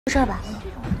事儿吧。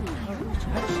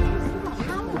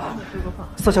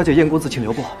桑小姐、燕公子，请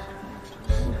留步。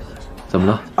怎么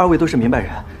了？二位都是明白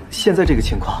人，现在这个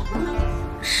情况，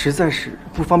实在是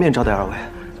不方便招待二位，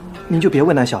您就别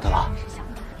为难小的了。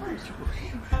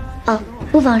哦，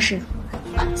不妨事。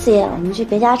四爷，我们去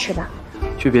别家吃吧。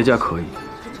去别家可以，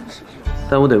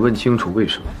但我得问清楚为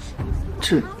什么。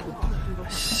这，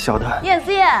小的。燕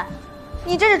四爷，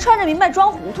你这是穿着明白装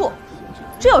糊涂，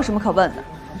这有什么可问的？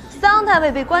桑太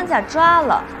尉被官家抓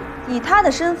了，以他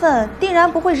的身份，定然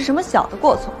不会是什么小的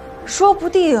过错，说不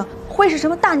定会是什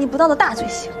么大逆不道的大罪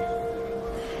行。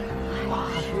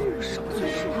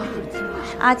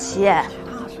阿奇，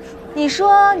你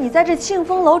说你在这庆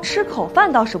丰楼吃口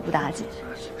饭倒是不打紧，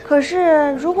可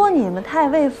是如果你们太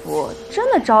尉府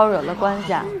真的招惹了官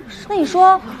家，那你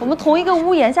说我们同一个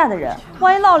屋檐下的人，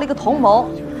万一落了一个同谋，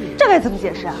这该怎么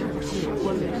解释啊？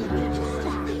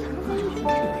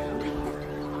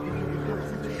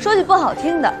说句不好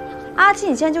听的，阿七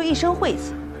以前就一身晦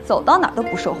气，走到哪儿都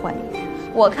不受欢迎。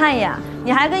我看呀，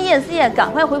你还跟叶四爷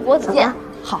赶快回国子监，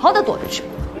好好的躲着去。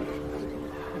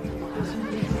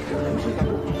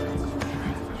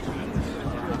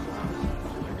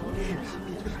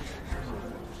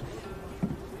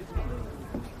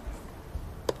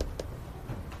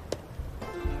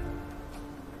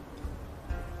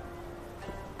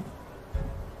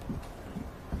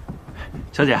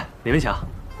小姐，里面请。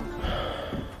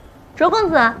卓公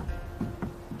子，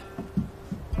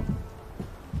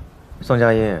宋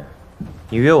佳音，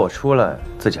你约我出来，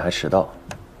自己还迟到，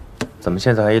怎么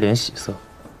现在还一脸喜色？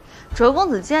卓公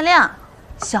子见谅，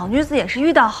小女子也是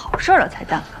遇到好事了才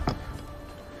耽搁。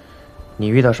你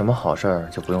遇到什么好事儿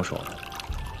就不用说了，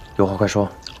有话快说，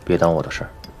别耽误我的事儿。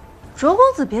卓公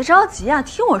子别着急啊，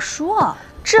听我说，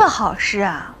这好事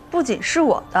啊，不仅是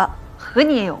我的，和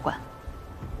你也有关。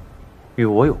与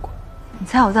我有关？你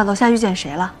猜我在楼下遇见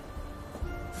谁了？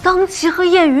桑琪和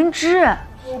叶云芝。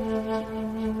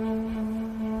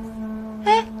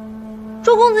哎，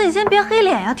周公子，你先别黑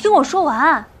脸呀，听我说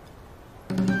完。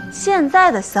现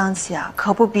在的桑琪啊，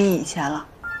可不比以前了。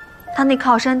他那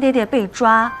靠山爹爹被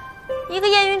抓，一个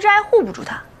叶云芝还护不住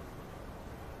他。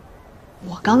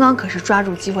我刚刚可是抓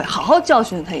住机会，好好教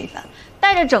训了他一番，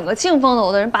带着整个庆丰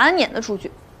楼的人把他撵了出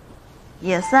去，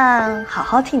也算好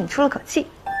好替你出了口气。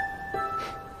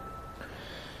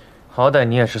好歹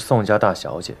你也是宋家大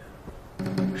小姐，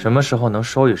什么时候能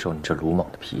收一收你这鲁莽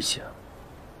的脾气啊？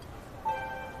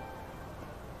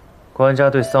官家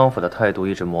对桑府的态度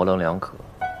一直模棱两可，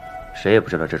谁也不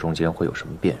知道这中间会有什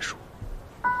么变数。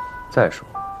再说，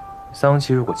桑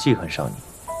琪如果记恨上你，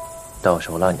到时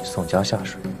候拉你宋家下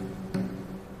水，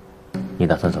你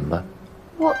打算怎么办？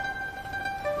我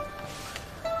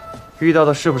遇到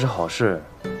的是不是好事，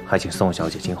还请宋小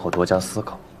姐今后多加思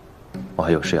考。我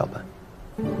还有事要办。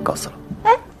告辞了。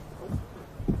哎，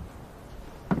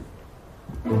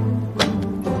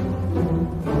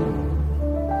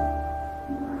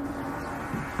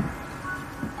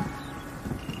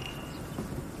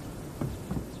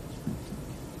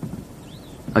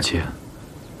阿奇，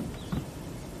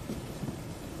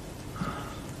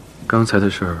刚才的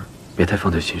事儿别太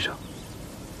放在心上。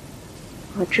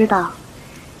我知道，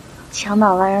墙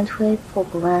倒万人推，破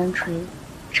鼓万人锤，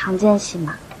常见戏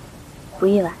码，不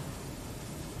意外。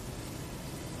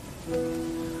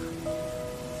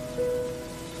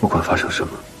不管发生什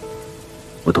么，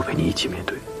我都陪你一起面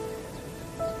对。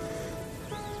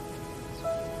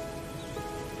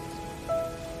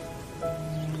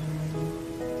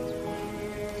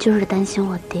就是担心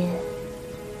我爹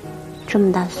这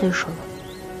么大岁数了，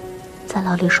在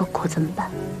牢里受苦怎么办？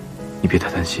你别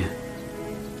太担心，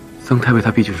曾太尉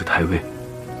他毕竟是太尉，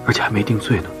而且还没定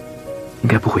罪呢，应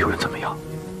该不会有人怎么样。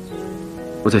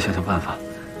我再想想办法，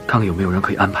看看有没有人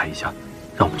可以安排一下，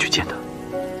让我们去见他。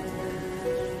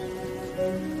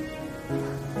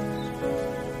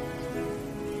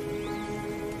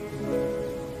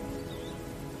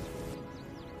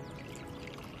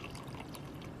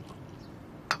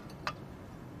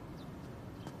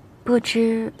不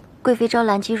知贵妃召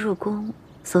兰姬入宫，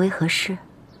所为何事？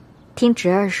听侄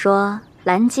儿说，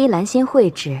兰姬兰心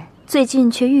蕙质，最近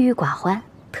却郁郁寡欢，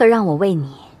特让我为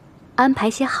你安排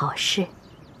些好事。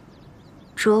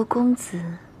卓公子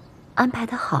安排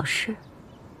的好事，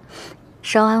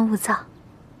稍安勿躁。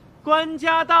官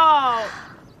家到。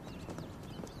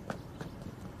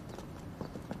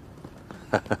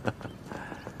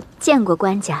见过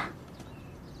官家。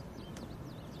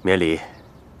免礼。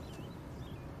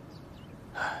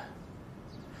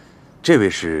这位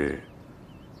是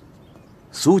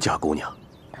苏家姑娘，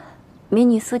民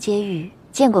女苏婕妤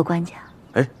见过官家。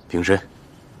哎，平身。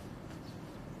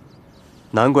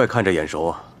难怪看着眼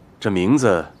熟，这名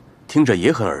字听着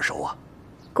也很耳熟啊。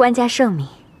官家圣明，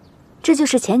这就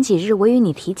是前几日我与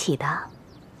你提起的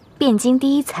汴京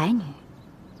第一才女。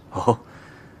哦，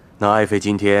那爱妃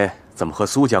今天怎么和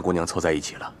苏家姑娘凑在一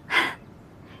起了？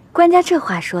官家这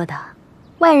话说的，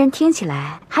外人听起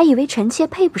来还以为臣妾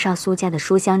配不上苏家的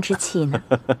书香之气呢。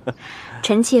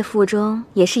臣妾腹中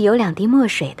也是有2滴墨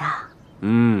水的。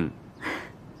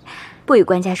不与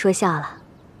官家说笑了，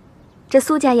这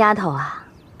苏家丫头啊，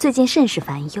最近甚是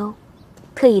烦忧，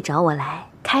特意找我来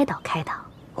开导开导。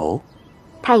哦，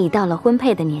她已到了婚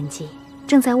配的年纪，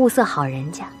正在物色好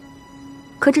人家，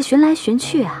可这寻来寻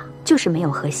去啊，就是没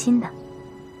有合心的。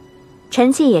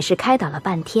臣妾也是开导了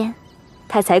半天，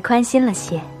她才宽心了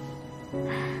些。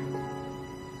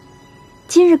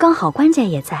今日刚好官家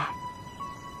也在，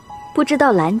不知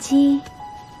道兰姬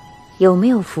有没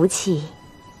有福气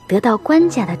得到官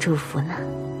家的祝福呢？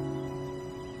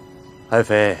爱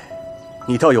妃，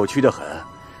你倒有趣得很，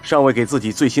尚未给自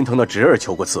己最心疼的侄儿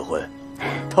求过赐婚，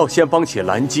倒先帮起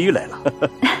兰姬来了。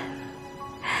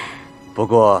不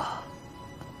过，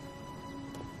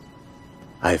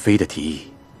爱妃的提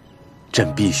议，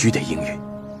朕必须得应允。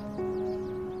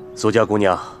苏家姑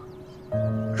娘，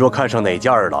若看上哪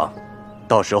家二郎，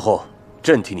到时候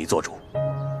朕替你做主。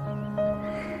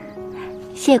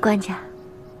谢官家。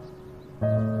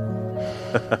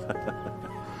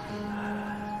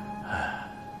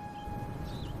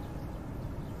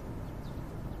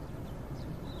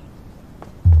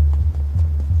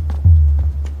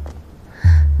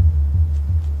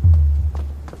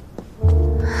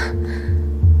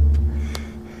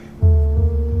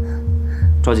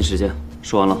抓紧时间，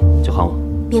说完了就喊我。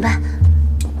明白。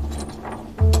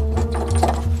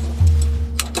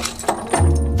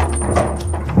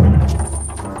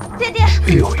爹爹！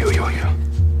哎呦，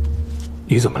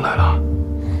你怎么来了？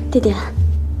爹爹，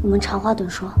我们长话短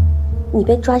说，你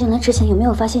被抓进来之前有没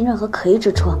有发现任何可疑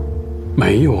之处？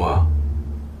没有啊。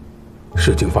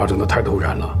事情发生的太突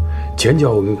然了，前脚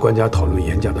我跟官家讨论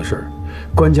严家的事儿，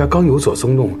官家刚有所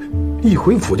松动，一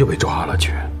回府就被抓了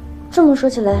去。这么说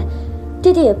起来，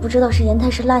爹爹也不知道是严太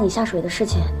师拉你下水的事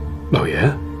情。老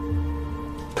严，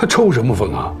他抽什么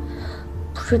风啊？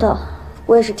不知道，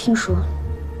我也是听说。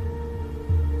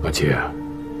阿七，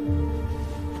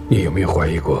你有没有怀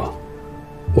疑过，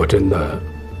我真的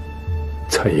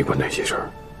参与过那些事儿？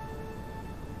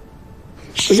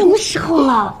什么时候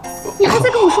了？你还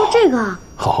在跟我说这个？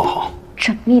好，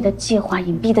缜密的计划，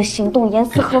隐蔽的行动，严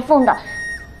丝合缝的，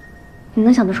你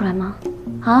能想得出来吗？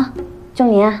啊，就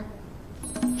你？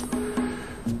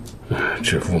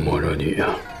知父莫若女啊！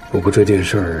不过这件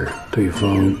事儿，对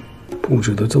方布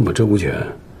置的这么周全，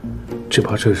只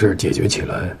怕这事儿解决起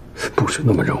来不是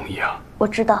那么容易啊。我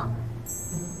知道，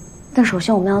但首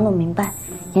先我们要弄明白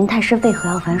严太师为何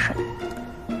要反水。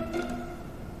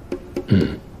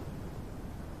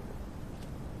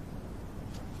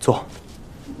坐。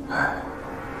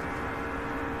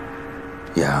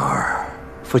言儿，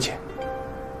父亲，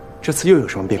这次又有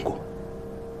什么变故？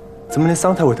怎么连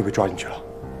桑太尉都被抓进去了？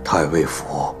太尉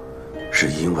府是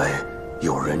因为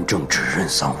有人证指认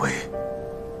桑威。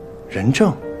人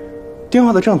证？丁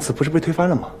浩的证词不是被推翻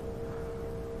了吗？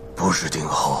不是丁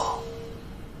浩，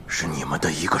是你们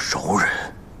的一个熟人。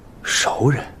熟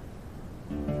人？